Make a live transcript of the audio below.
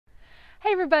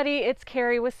Hey everybody, it's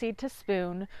Carrie with Seed to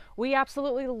Spoon. We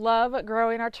absolutely love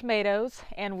growing our tomatoes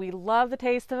and we love the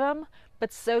taste of them,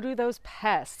 but so do those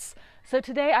pests. So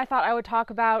today I thought I would talk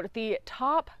about the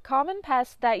top common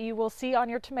pests that you will see on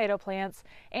your tomato plants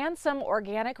and some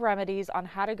organic remedies on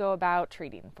how to go about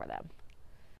treating for them.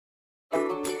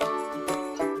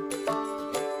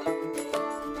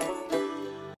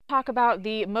 Talk about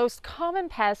the most common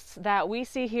pests that we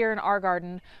see here in our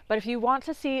garden, but if you want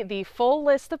to see the full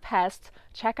list of pests,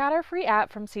 check out our free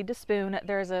app from Seed to Spoon.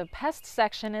 There's a pest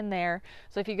section in there,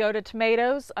 so if you go to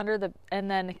tomatoes and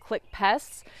then click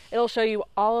pests, it'll show you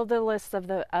all of the lists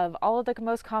of all of the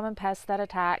most common pests that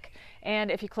attack, and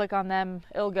if you click on them,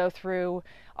 it'll go through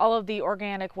all of the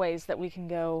organic ways that we can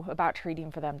go about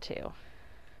treating for them too.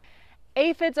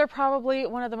 Aphids are probably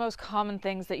one of the most common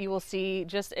things that you will see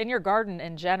just in your garden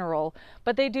in general,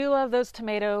 but they do love those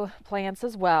tomato plants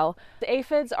as well. The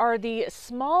aphids are the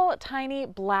small, tiny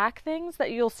black things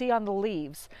that you'll see on the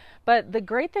leaves, but the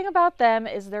great thing about them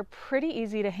is they're pretty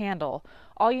easy to handle.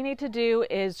 All you need to do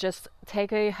is just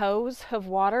take a hose of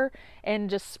water and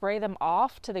just spray them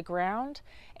off to the ground,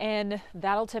 and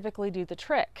that'll typically do the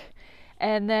trick.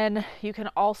 And then you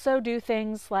can also do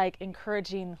things like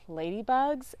encouraging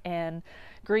ladybugs and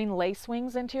green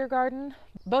lacewings into your garden.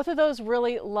 Both of those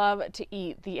really love to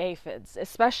eat the aphids,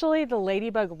 especially the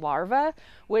ladybug larvae,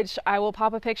 which I will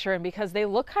pop a picture in because they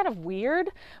look kind of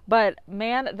weird, but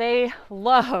man, they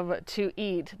love to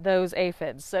eat those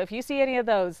aphids. So if you see any of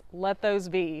those, let those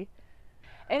be.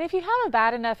 And if you have a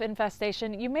bad enough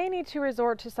infestation, you may need to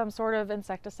resort to some sort of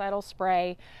insecticidal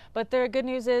spray, but the good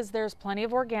news is there's plenty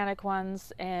of organic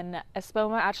ones, and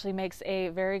Espoma actually makes a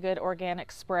very good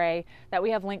organic spray that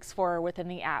we have links for within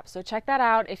the app. So check that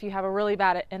out if you have a really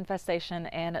bad infestation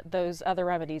and those other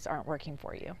remedies aren't working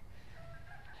for you.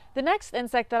 The next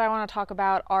insect that I want to talk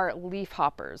about are leaf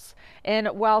hoppers. And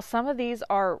while some of these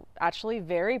are actually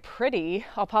very pretty,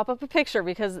 I'll pop up a picture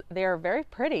because they are very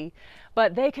pretty,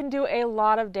 but they can do a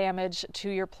lot of damage to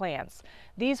your plants.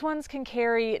 These ones can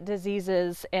carry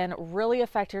diseases and really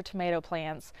affect your tomato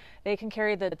plants. They can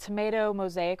carry the tomato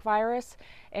mosaic virus,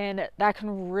 and that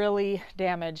can really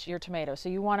damage your tomatoes. So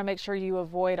you want to make sure you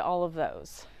avoid all of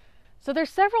those. So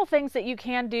there's several things that you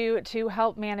can do to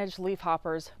help manage leaf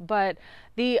hoppers, but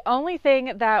the only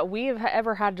thing that we've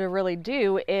ever had to really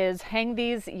do is hang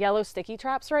these yellow sticky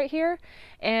traps right here,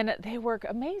 and they work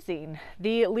amazing.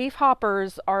 The leaf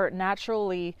hoppers are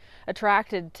naturally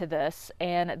attracted to this,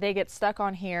 and they get stuck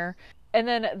on here, and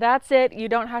then that's it. You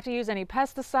don't have to use any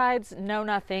pesticides, no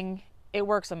nothing. It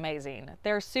works amazing.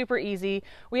 They're super easy.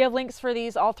 We have links for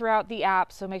these all throughout the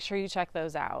app, so make sure you check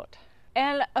those out.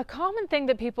 And a common thing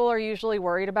that people are usually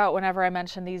worried about whenever I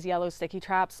mention these yellow sticky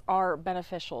traps are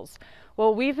beneficials.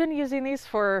 Well, we've been using these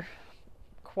for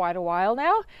quite a while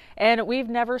now, and we've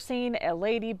never seen a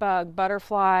ladybug,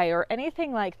 butterfly, or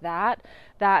anything like that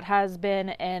that has been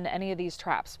in any of these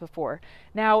traps before.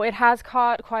 Now, it has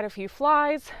caught quite a few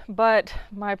flies, but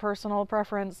my personal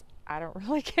preference, I don't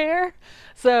really care.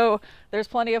 So there's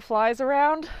plenty of flies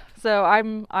around, so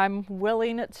I'm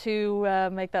willing to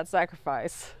make that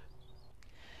sacrifice.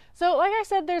 So like I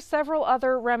said, there's several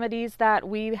other remedies that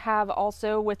we have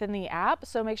also within the app,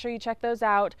 so make sure you check those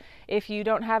out. If you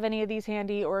don't have any of these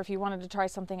handy, or if you wanted to try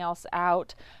something else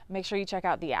out, make sure you check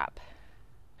out the app.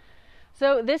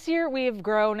 So this year we've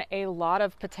grown a lot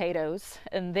of potatoes,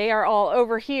 and they are all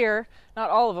over here.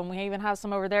 Not all of them, we even have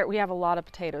some over there. We have a lot of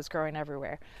potatoes growing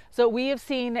everywhere. So we have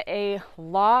seen a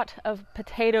lot of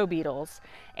potato beetles,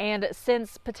 and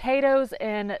since potatoes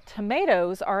and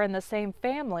tomatoes are in the same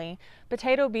family,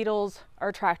 potato beetles are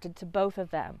attracted to both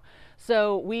of them.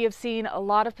 So we have seen a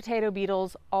lot of potato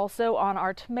beetles also on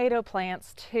our tomato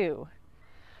plants too.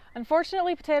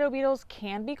 Unfortunately, potato beetles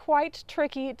can be quite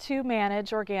tricky to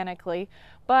manage organically,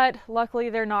 but luckily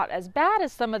they're not as bad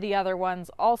as some of the other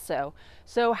ones also.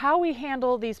 So how we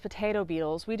handle these potato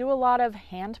beetles, we do a lot of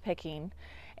hand picking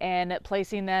and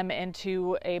placing them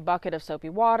into a bucket of soapy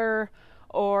water,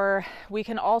 or we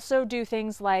can also do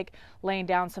things like laying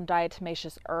down some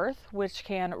diatomaceous earth, which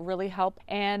can really help.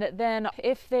 And then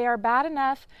if they are bad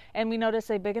enough and we notice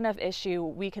a big enough issue,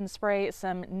 we can spray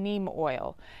some neem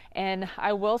oil. And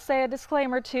I will say a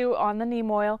disclaimer too on the neem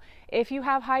oil: if you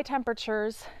have high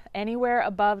temperatures anywhere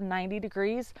above 90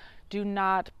 degrees, do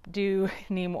not do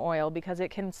neem oil because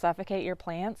it can suffocate your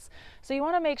plants. So you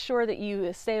want to make sure that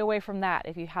you stay away from that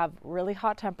if you have really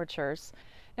hot temperatures.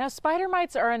 Now, spider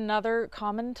mites are another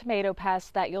common tomato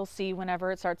pest that you'll see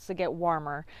whenever it starts to get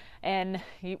warmer. And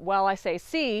while I say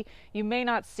see, you may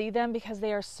not see them because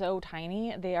they are so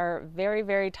tiny. They are very,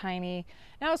 very tiny.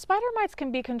 Now, spider mites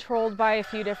can be controlled by a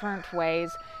few different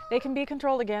ways. They can be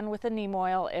controlled again with a neem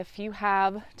oil if you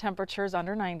have temperatures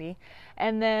under 90.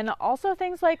 And then also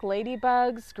things like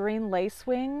ladybugs, green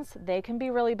lacewings, they can be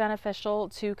really beneficial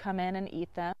to come in and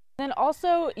eat them. Then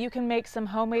also you can make some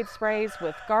homemade sprays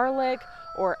with garlic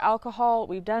or alcohol.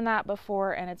 We've done that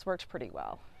before and it's worked pretty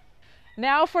well.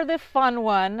 Now for the fun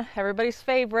one, everybody's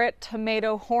favorite,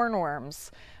 tomato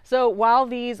hornworms. So while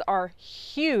these are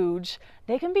huge,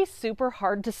 they can be super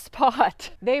hard to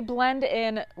spot. They blend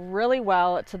in really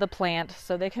well to the plant,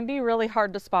 so they can be really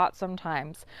hard to spot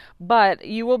sometimes. But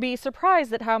you will be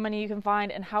surprised at how many you can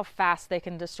find and how fast they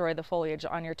can destroy the foliage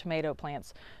on your tomato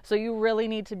plants. So you really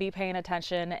need to be paying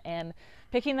attention and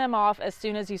picking them off as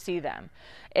soon as you see them.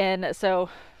 And so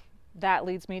that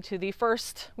leads me to the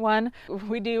first one.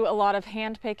 We do a lot of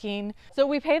hand picking. So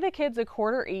we pay the kids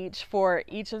 $0.25 each for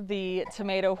each of the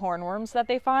tomato hornworms that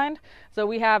they find. So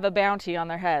we have a bounty on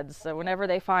their heads. So whenever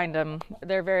they find them,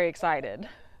 they're very excited.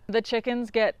 The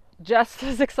chickens get just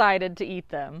as excited to eat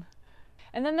them.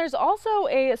 And then there's also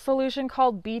a solution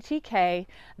called BTK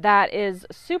that is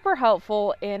super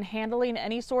helpful in handling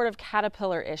any sort of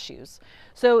caterpillar issues.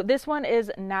 So this one is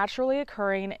naturally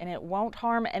occurring and it won't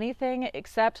harm anything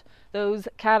except those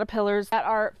caterpillars that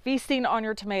are feasting on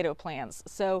your tomato plants.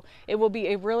 So it will be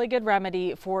a really good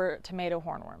remedy for tomato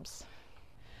hornworms.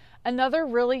 Another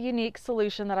really unique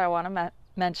solution that I want to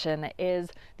mention is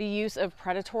the use of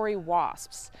predatory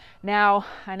wasps. Now,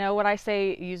 I know when I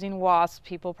say using wasps,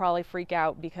 people probably freak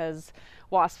out because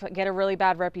wasps get a really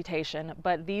bad reputation,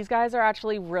 but these guys are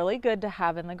actually really good to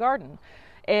have in the garden.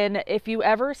 And if you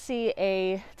ever see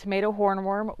a tomato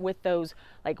hornworm with those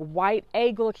like white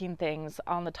egg looking things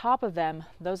on the top of them,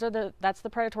 that's the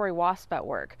predatory wasp at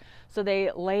work. So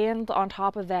they land on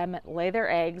top of them, lay their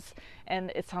eggs,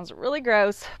 and it sounds really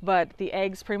gross, but the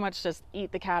eggs pretty much just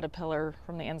eat the caterpillar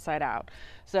from the inside out.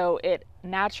 So it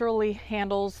naturally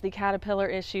handles the caterpillar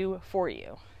issue for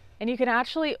you. And you can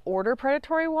actually order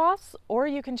predatory wasps, or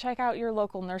you can check out your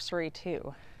local nursery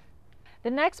too. The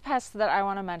next pests that I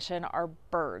want to mention are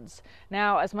birds.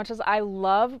 Now, as much as I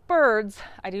love birds,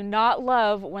 I do not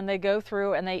love when they go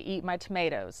through and they eat my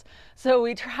tomatoes. So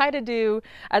we try to do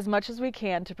as much as we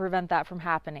can to prevent that from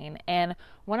happening. And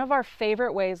one of our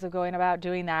favorite ways of going about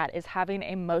doing that is having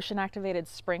a motion activated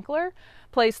sprinkler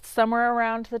placed somewhere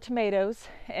around the tomatoes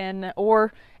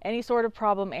or any sort of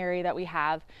problem area that we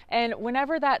have. And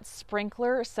whenever that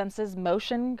sprinkler senses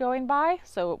motion going by,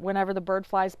 so whenever the bird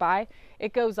flies by,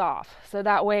 it goes off. So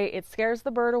that way it scares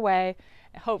the bird away,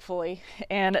 hopefully,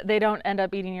 and they don't end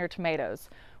up eating your tomatoes.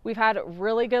 We've had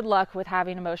really good luck with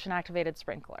having a motion activated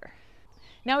sprinkler.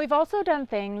 Now, we've also done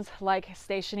things like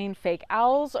stationing fake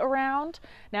owls around.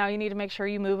 Now you need to make sure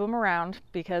you move them around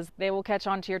because they will catch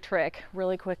on to your trick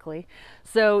really quickly.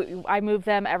 So I move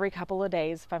them every couple of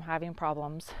days if I'm having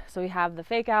problems. So we have the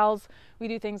fake owls. We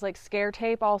do things like scare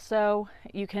tape also.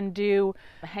 You can do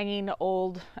hanging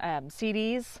old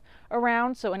CDs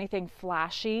around, so anything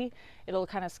flashy, it'll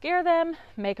kind of scare them,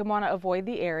 make them want to avoid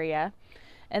the area.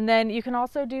 And then you can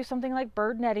also do something like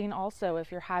bird netting also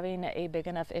if you're having a big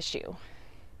enough issue.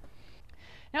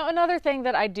 Now, another thing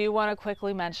that I do want to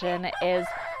quickly mention is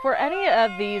for any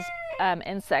of these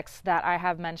insects that I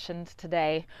have mentioned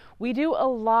today, we do a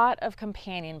lot of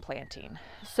companion planting.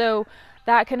 So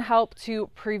that can help to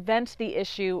prevent the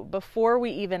issue before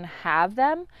we even have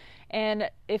them. And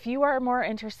if you are more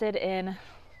interested in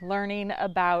learning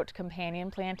about companion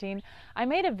planting, I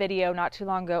made a video not too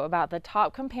long ago about the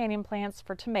top companion plants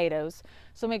for tomatoes,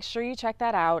 so make sure you check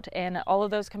that out, and all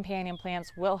of those companion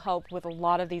plants will help with a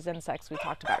lot of these insects we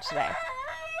talked about today.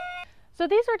 So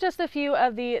these are just a few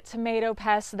of the tomato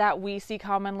pests that we see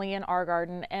commonly in our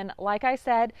garden, and like I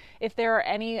said, if there are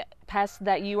any pests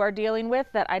that you are dealing with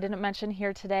that I didn't mention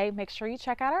here today, make sure you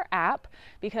check out our app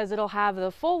because it'll have the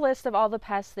full list of all the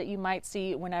pests that you might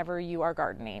see whenever you are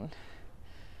gardening.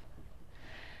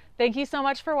 Thank you so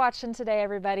much for watching today,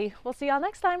 everybody. We'll see y'all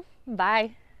next time.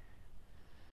 Bye.